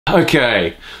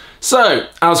Okay, so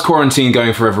how's quarantine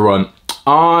going for everyone?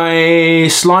 I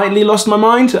slightly lost my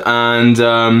mind and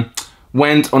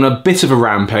went on a bit of a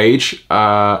rampage.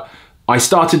 I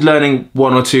started learning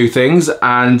one or two things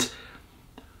and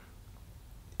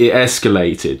it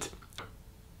escalated.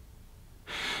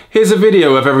 Here's a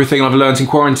video of everything I've learnt in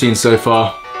quarantine so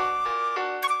far.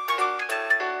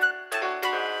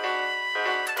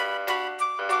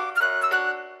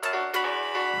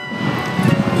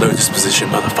 Lotus position,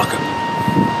 motherfucker.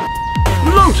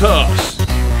 Lotus!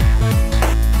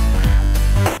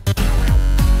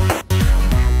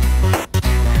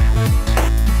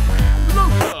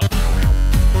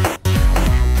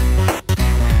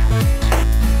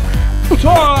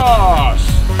 Lotus!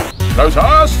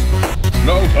 Lotus!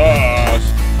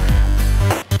 Lotus!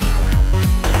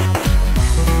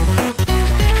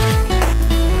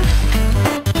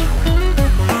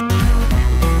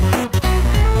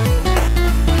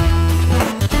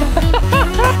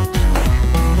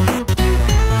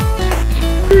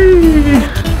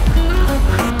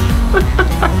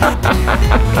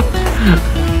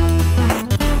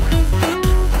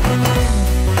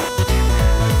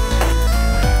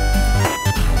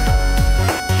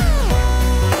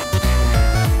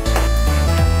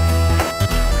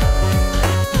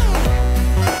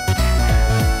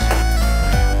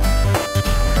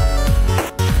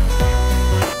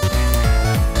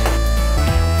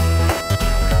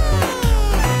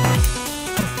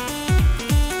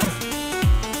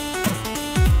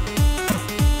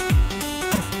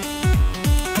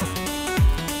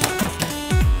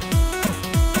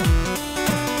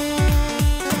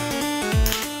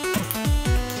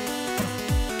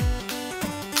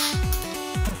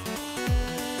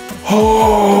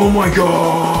 Oh my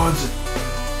god!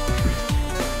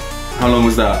 How long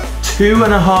was that?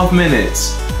 2.5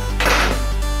 minutes.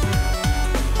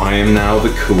 I am now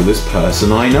the coolest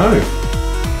person I know.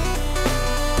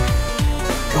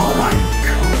 God, I'm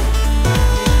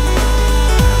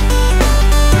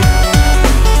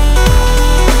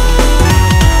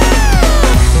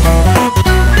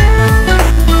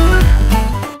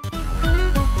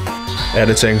cool.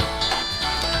 Editing.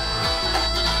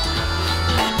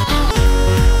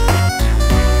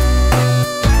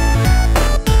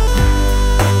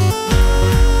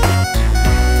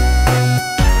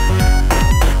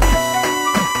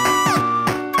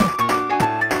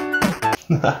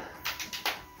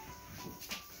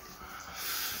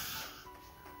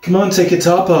 Come on, take your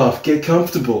top off, get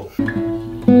comfortable.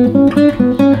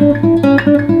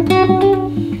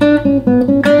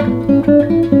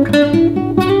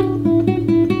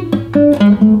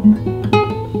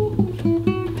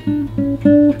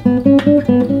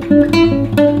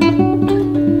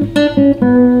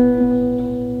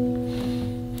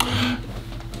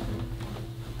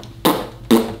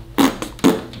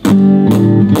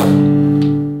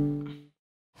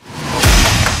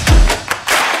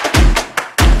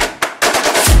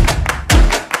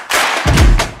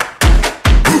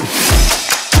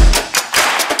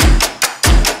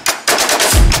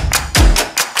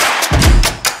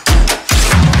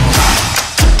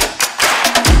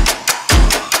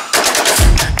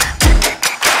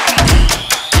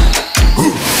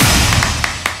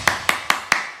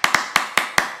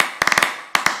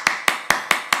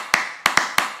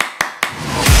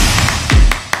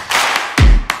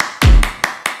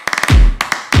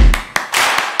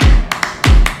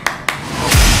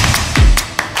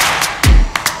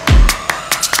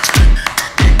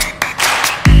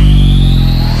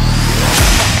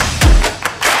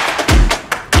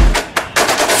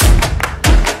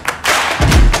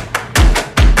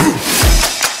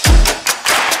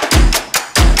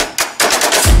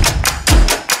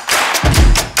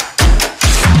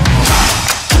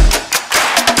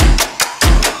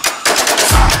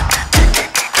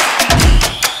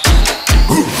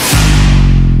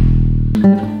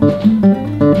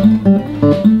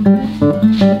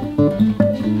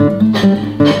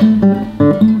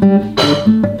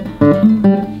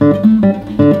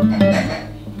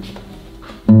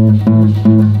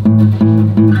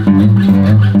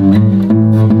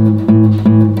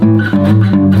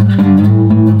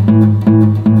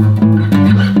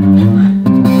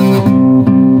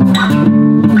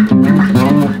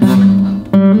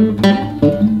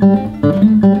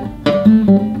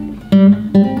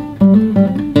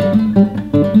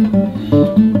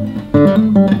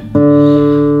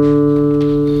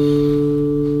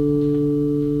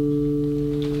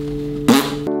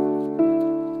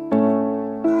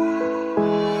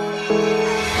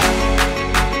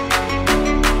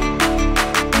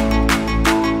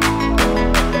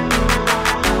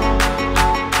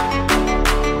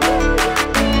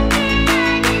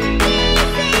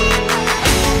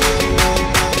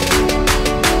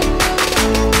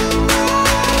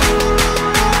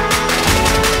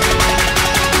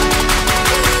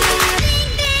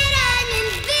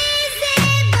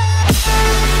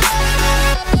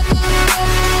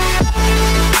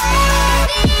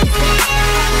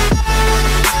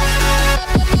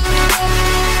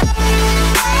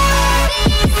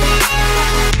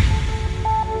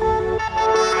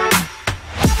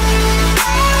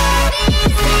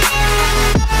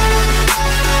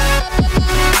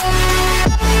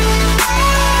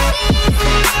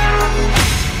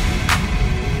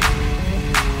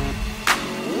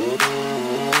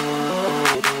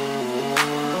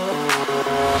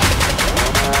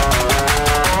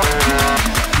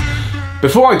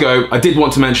 Before I go, I did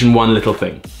want to mention one little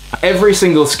thing. Every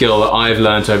single skill that I've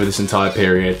learnt over this entire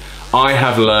period, I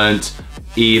have learnt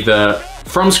either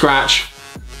from scratch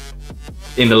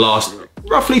in the last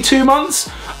roughly 2 months,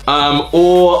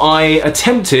 or I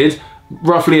attempted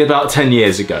roughly about 10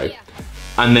 years ago,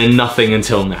 and then nothing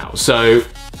until now. So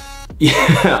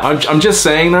yeah, I'm just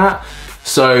saying that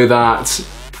so that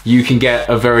you can get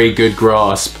a very good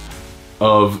grasp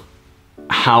of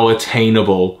how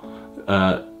attainable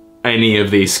any of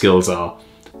these skills are.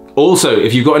 Also,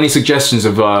 if you've got any suggestions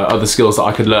of other skills that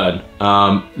I could learn,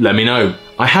 let me know.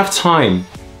 I have time.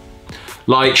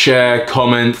 Like, share,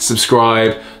 comment,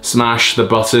 subscribe, smash the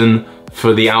button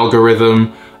for the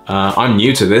algorithm. I'm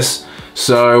new to this,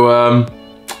 so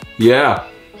yeah.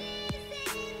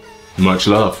 Much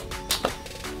love.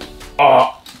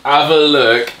 Oh, have a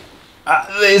look at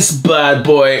this bad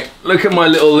boy. Look at my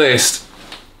little list.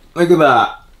 Look at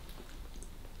that.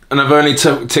 And I've only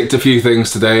ticked a few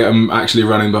things today. I'm actually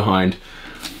running behind.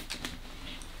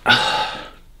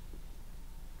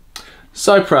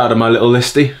 So proud of my little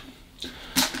listy.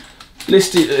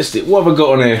 Listy, what have I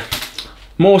got on here?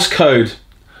 Morse code.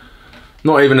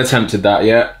 Not even attempted that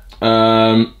yet.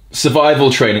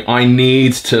 Survival training. I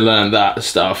need to learn that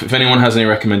stuff. If anyone has any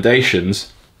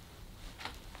recommendations.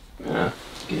 Yeah,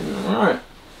 alright.